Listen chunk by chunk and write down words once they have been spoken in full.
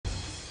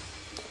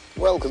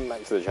Welcome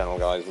back to the channel,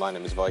 guys. My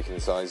name is Viking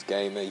Size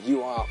Gamer.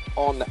 You are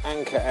on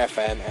Anchor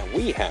FM, and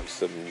we have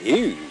some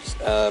news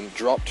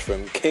dropped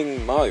from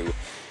King Mo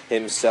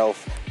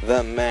himself,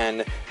 the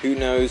man who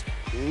knows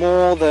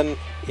more than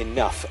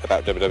enough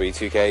about WWE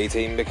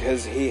 2K18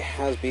 because he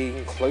has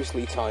been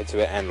closely tied to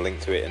it and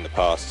linked to it in the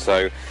past.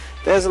 So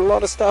there's a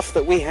lot of stuff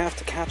that we have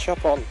to catch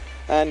up on.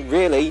 And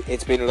really,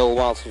 it's been a little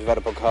while since we've had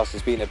a podcast.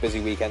 It's been a busy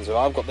weekend, so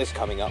I've got this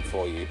coming up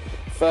for you.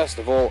 First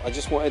of all, I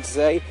just wanted to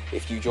say,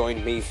 if you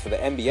joined me for the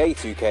NBA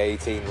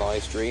 2K18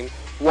 live stream,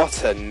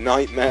 what a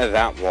nightmare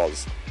that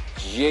was.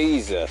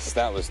 Jesus,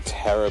 that was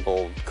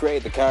terrible.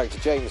 Created the character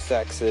James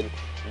Saxon,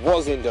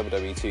 was in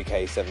WWE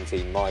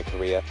 2K17 my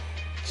career,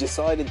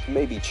 decided to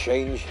maybe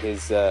change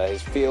his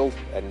field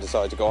and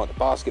decided to go on to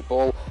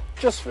basketball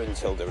just for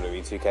until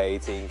WWE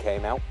 2K18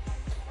 came out.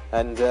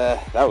 And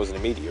that was an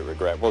immediate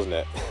regret, wasn't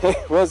it?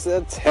 It was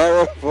a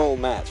terrible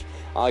match.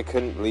 I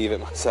couldn't believe it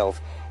myself.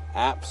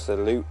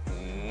 Absolute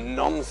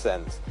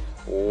nonsense.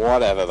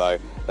 Whatever, though.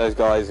 Those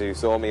guys who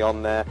saw me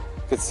on there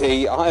could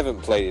see I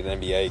haven't played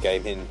an NBA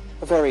game in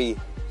a very,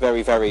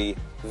 very, very,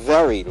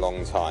 very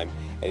long time.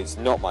 And it's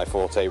not my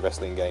forte.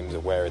 Wrestling games are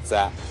where it's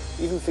at.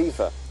 Even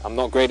FIFA. I'm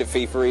not great at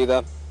FIFA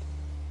either.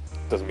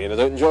 Doesn't mean I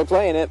don't enjoy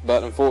playing it,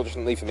 but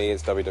unfortunately for me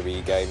it's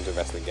WWE games and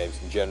wrestling games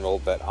in general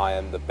that I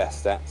am the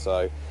best at,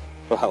 so,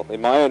 well, in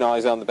my own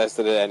eyes I'm the best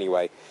at it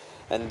anyway.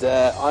 And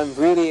I'm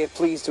really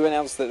pleased to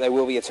announce that there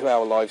will be a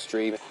 2-hour live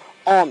stream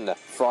on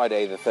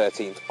Friday the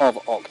 13th of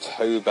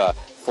October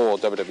for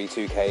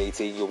WWE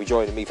 2K18. You'll be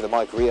joining me for the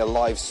My Career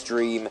live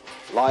stream,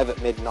 live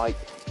at midnight,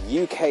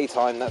 UK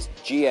time, that's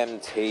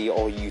GMT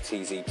or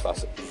UTC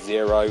plus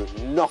 0,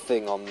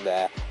 nothing on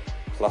there.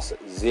 Plus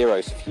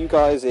 0. So if you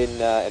guys in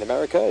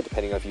America,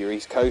 depending on if you're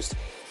East Coast,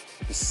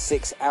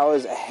 6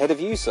 hours ahead of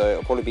you, so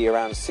it'll probably be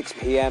around 6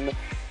 p.m.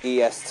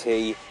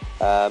 EST,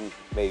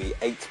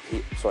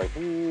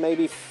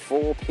 maybe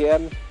 4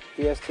 p.m.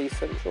 EST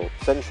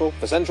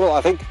Central,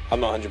 I think. I'm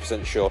not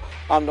 100% sure.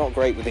 I'm not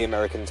great with the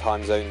American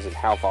time zones and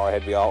how far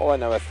ahead we are. All I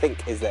know, I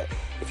think, is that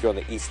if you're on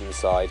the eastern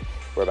side,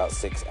 we're about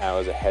 6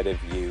 hours ahead of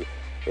you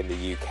in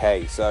the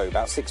UK. So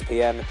about 6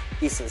 p.m.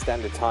 Eastern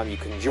Standard Time, you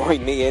can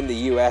join me in the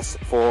US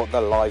for the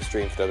live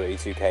stream for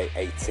WWE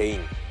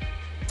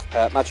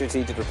 2K18.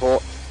 Maturity did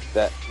report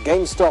that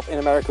GameStop in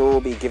America will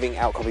be giving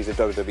out copies of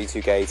WWE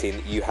 2K18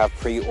 that you have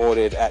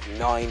pre-ordered at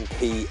 9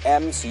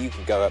 p.m. so you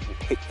can go up and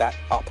pick that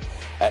up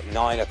at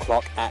 9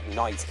 o'clock at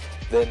night,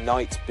 the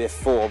night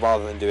before,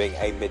 rather than doing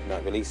a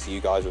midnight release. So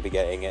you guys will be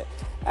getting it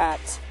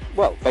at,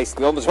 well,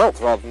 basically on the 12th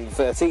rather than the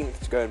 13th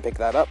to go and pick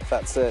that up.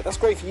 That's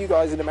great for you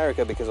guys in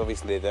America because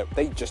obviously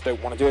they just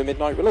don't want to do a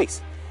midnight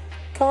release.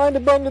 Kind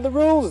of bending the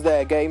rules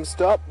there,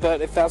 GameStop,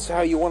 but if that's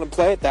how you want to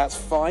play it, that's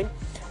fine.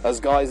 Us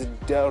guys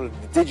in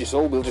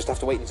digital, we'll just have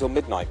to wait until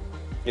midnight.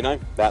 You know,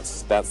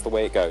 that's the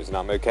way it goes, and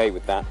I'm okay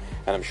with that,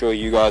 and I'm sure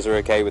you guys are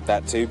okay with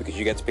that too because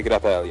you get to pick it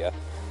up earlier.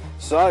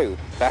 So,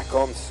 back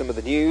on to some of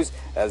the news.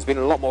 There's been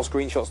a lot more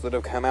screenshots that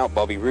have come out.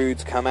 Bobby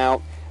Roode's come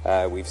out.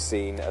 We've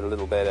seen a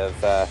little bit of,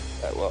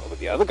 well, with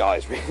the other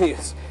guys, really.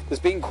 There's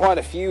been quite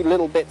a few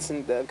little bits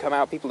that have come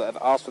out, people that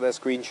have asked for their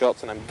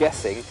screenshots, and I'm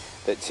guessing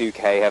that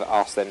 2K have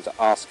asked them to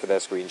ask for their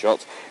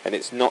screenshots, and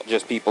it's not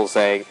just people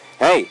saying,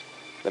 hey,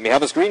 let me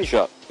have a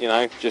screenshot, you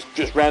know,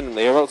 just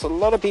randomly, or else a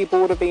lot of people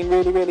would have been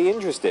really, really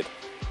interested.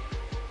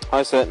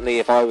 I certainly,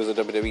 if I was a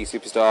WWE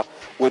superstar,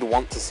 would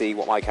want to see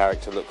what my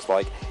character looks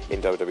like in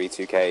WWE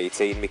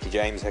 2K18. Mickie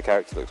James, her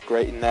character looks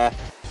great in there.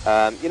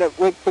 You know,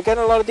 we're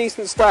getting a lot of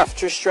decent stuff.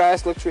 Trish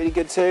Stratus looks really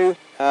good too.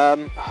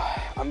 I'm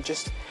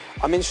interested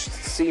to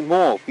see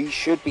more. We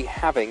should be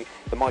having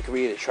the My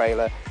Career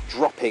trailer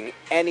dropping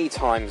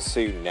anytime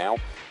soon now.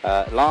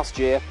 Last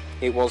year,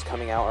 it was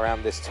coming out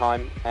around this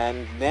time,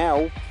 and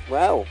now,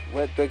 well,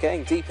 we're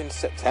getting deep into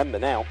September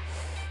now.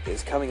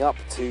 It's coming up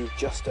to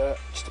just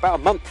about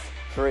a month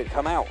for it to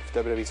come out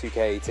for WWE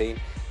 2K18.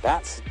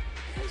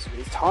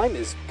 Time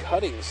is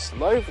cutting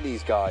slow for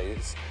these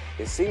guys.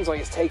 It seems like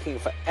it's taking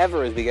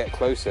forever as we get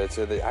closer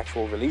to the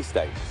actual release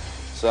date.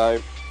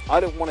 So I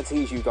don't want to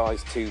tease you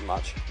guys too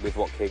much with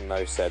what King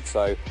Mo said,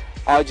 so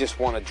I just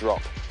want to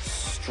drop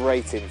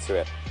straight into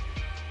it.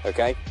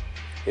 Okay?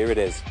 Here it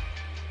is.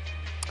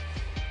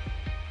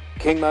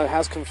 King Mo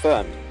has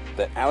confirmed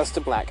that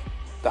Aleister Black,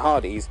 the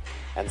Hardys,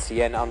 and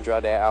Cien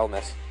Andrade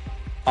Almas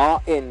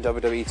are in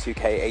WWE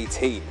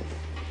 2K18.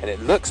 And it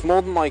looks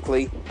more than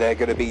likely they're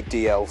going to be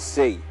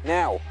DLC.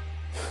 Now,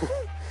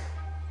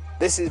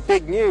 this is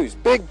big news.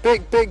 Big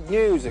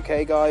news,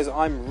 okay, guys?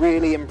 I'm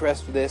really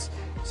impressed with this.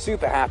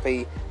 Super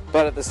happy.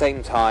 But at the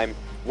same time,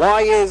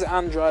 why is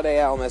Andrade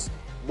Almas,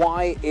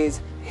 why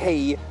is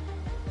he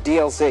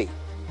DLC?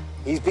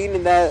 He's been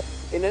in there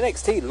in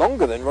NXT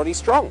longer than Roddy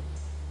Strong.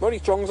 Roddy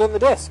Strong's on the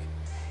disc.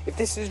 If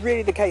this is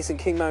really the case, and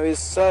King Mo is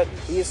certain,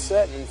 he is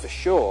certain for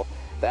sure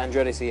that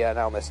Andrade Cien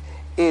Almas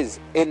is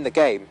in the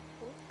game,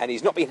 and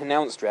he's not been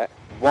announced yet,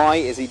 why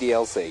is he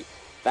DLC?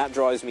 That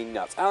drives me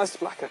nuts. Aleister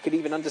Black I could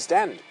even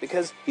understand,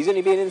 because he's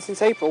only been in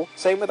since April.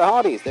 Same with the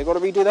Hardys. They've got to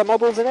redo their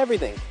models and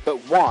everything. But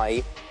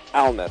why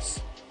Almas?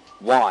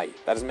 Why?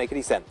 That doesn't make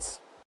any sense.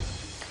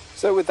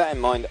 So with that in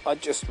mind, I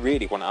just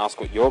really want to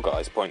ask what your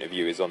guys' point of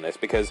view is on this,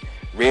 because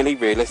really,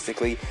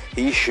 realistically,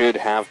 he should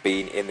have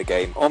been in the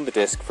game on the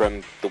disc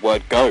from the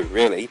word go,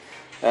 really.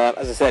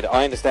 As I said,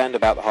 I understand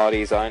about the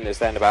Hardys, I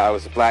understand about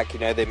House of Black,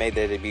 they made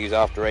their debuts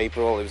after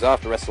April, it was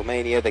after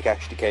WrestleMania, they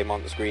actually came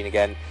on the screen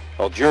again,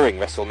 or during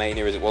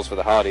WrestleMania as it was for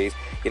the Hardys.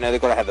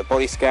 They've got to have the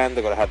body scan,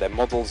 they've got to have their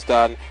models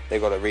done,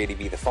 they've got to really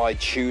be the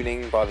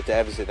fine-tuning by the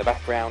devs in the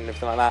background and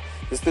everything like that.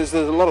 There's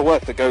a lot of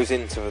work that goes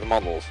into the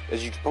models,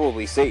 as you've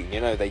probably seen.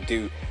 They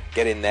do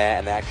get in there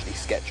and they actually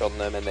sketch on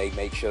them and they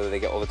make sure that they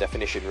get all the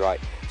definition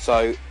right.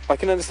 So I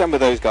can understand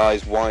with those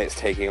guys why it's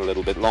taking a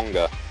little bit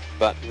longer.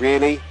 But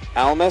really,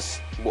 Almas,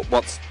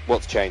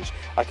 what's changed?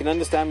 I can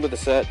understand with a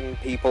certain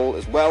people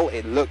as well.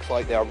 It looks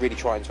like they are really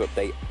trying to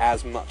update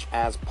as much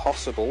as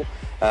possible.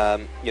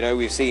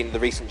 We've seen the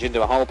recent Jinder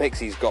Mahal picks.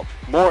 He's got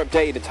more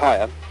updated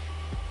attire.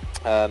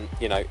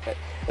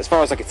 As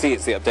far as I can see,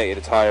 it's the updated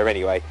attire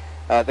anyway.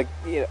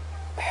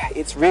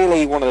 It's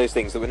really one of those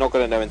things that we're not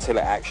going to know until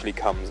it actually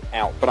comes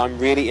out. But I'm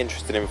really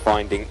interested in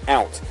finding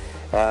out.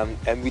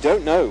 And we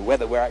don't know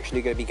whether we're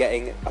actually going to be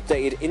getting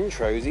updated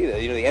intros either,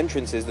 the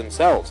entrances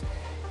themselves.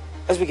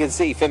 As we can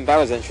see, Finn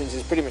Balor's entrance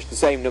is pretty much the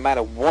same no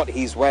matter what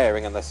he's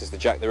wearing, unless it's the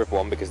Jack the Ripper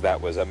one, because that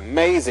was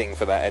amazing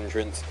for that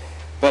entrance.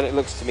 But it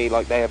looks to me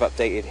like they have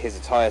updated his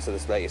attire to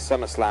this latest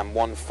SummerSlam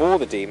one for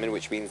the Demon,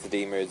 which means the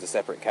Demon is a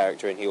separate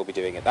character and he'll be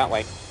doing it that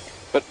way.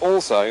 But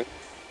also,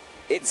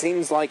 it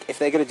seems like if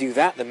they're going to do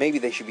that, then maybe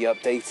they should be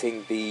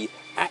updating the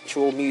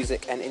actual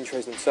music and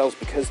intros themselves,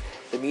 because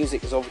the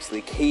music is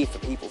obviously key for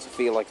people to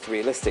feel like it's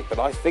realistic. But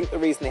I think the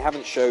reason they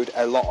haven't showed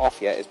a lot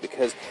off yet is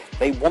because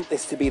they want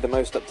this to be the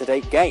most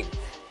up-to-date game.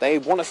 They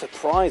want to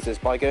surprise us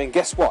by going,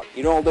 guess what?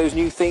 All those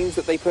new themes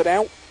that they put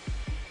out?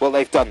 Well,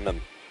 they've done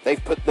them.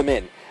 They've put them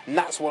in. And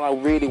that's what I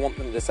really want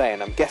them to say,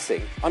 and I'm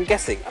guessing,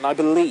 and I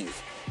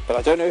believe, but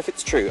I don't know if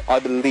it's true, I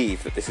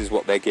believe that this is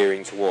what they're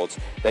gearing towards.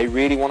 They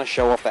really want to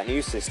show off that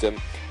new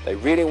system. They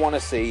really want to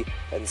see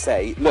and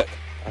say, look,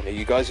 I know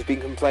you guys have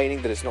been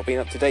complaining that it's not been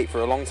up to date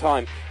for a long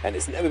time, and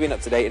it's never been up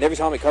to date, and every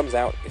time it comes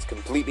out, it's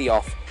completely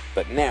off.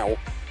 But now,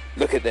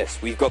 look at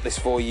this, we've got this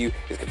for you,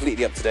 it's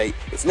completely up to date,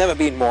 it's never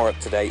been more up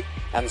to date,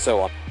 and so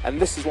on. And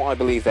this is what I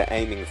believe they're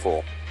aiming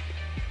for.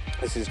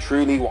 This is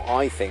truly what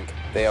I think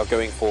they are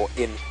going for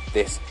in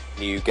this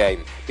new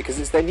game, because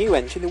it's their new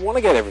engine. They want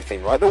to get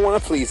everything right, they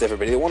want to please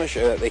everybody, they want to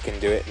show that they can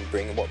do it and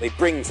bring what they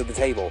bring to the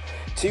table.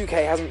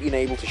 2K hasn't been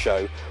able to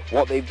show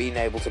what they've been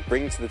able to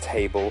bring to the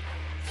table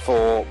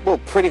for, well,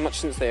 pretty much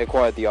since they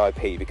acquired the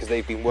IP, because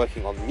they've been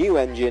working on the new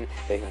engine,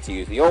 they've had to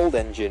use the old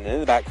engine, and in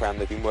the background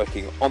they've been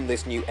working on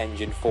this new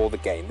engine for the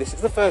game. This is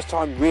the first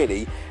time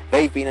really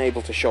they've been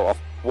able to show off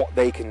what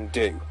they can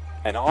do,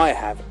 and I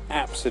have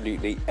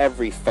absolutely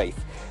every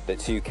faith that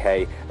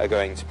 2K are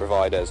going to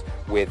provide us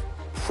with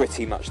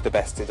pretty much the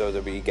best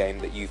WWE game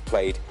that you've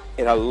played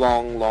in a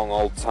long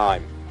old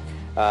time.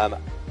 And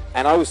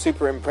I was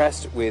super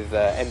impressed with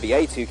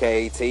NBA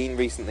 2K18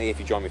 recently. If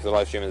you joined me for the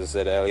live stream, as I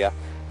said earlier,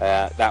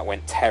 that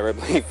went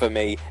terribly for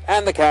me,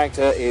 and the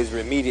character is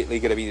immediately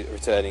going to be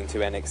returning to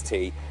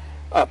NXT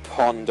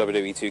upon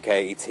WWE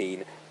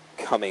 2K18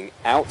 coming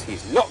out.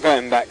 He's not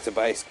going back to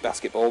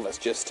basketball. That's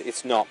just,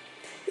 it's not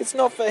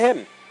for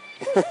him.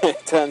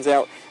 It turns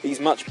out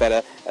he's much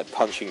better at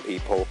punching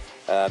people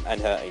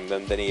and hurting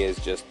them than he is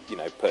just,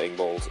 putting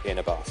balls in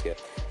a basket.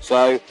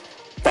 So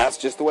that's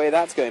just the way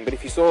that's going. But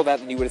if you saw that,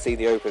 then you would have seen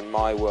the open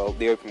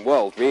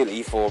world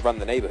really for Run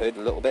the Neighborhood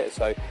a little bit.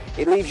 So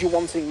it leaves you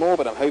wanting more.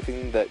 But I'm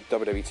hoping that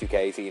WWE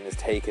 2K18 has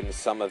taken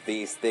some of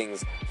these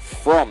things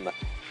from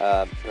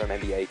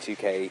NBA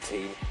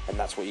 2K18, and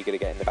that's what you're going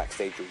to get in the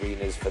backstage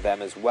arenas for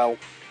them as well.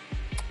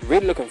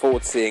 Really looking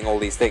forward to seeing all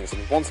these things,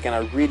 and once again I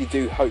really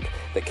do hope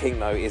that King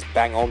Mo is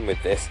bang on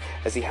with this,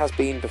 as he has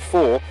been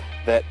before,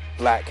 that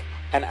Black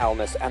and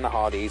Almas and the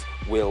Hardys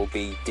will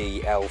be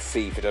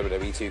DLC for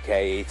WWE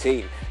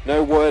 2K18.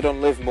 No word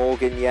on Liv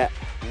Morgan yet,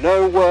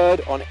 no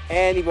word on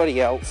anybody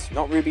else,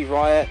 not Ruby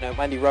Riott, no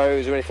Mandy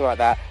Rose or anything like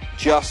that,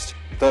 just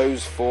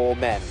those four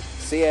men,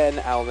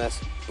 CN, Almas,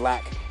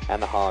 Black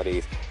and the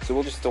Hardys. So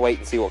we'll just have to wait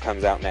and see what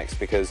comes out next,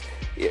 because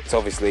it's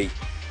obviously,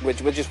 we're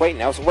just waiting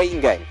now. It's a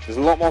waiting game. There's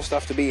a lot more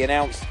stuff to be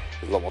announced.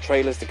 There's a lot more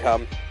trailers to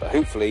come. But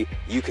hopefully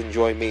you can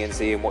join me in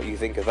seeing what you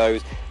think of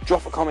those.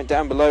 Drop a comment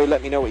down below.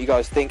 Let me know what you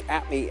guys think.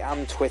 At me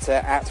on Twitter,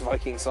 at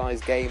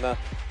VikingSizeGamer.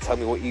 Tell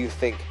me what you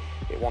think.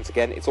 Once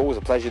again, it's always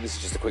a pleasure. This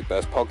is just a quick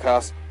burst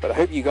podcast. But I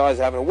hope you guys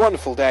are having a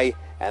wonderful day.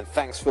 And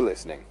thanks for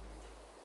listening.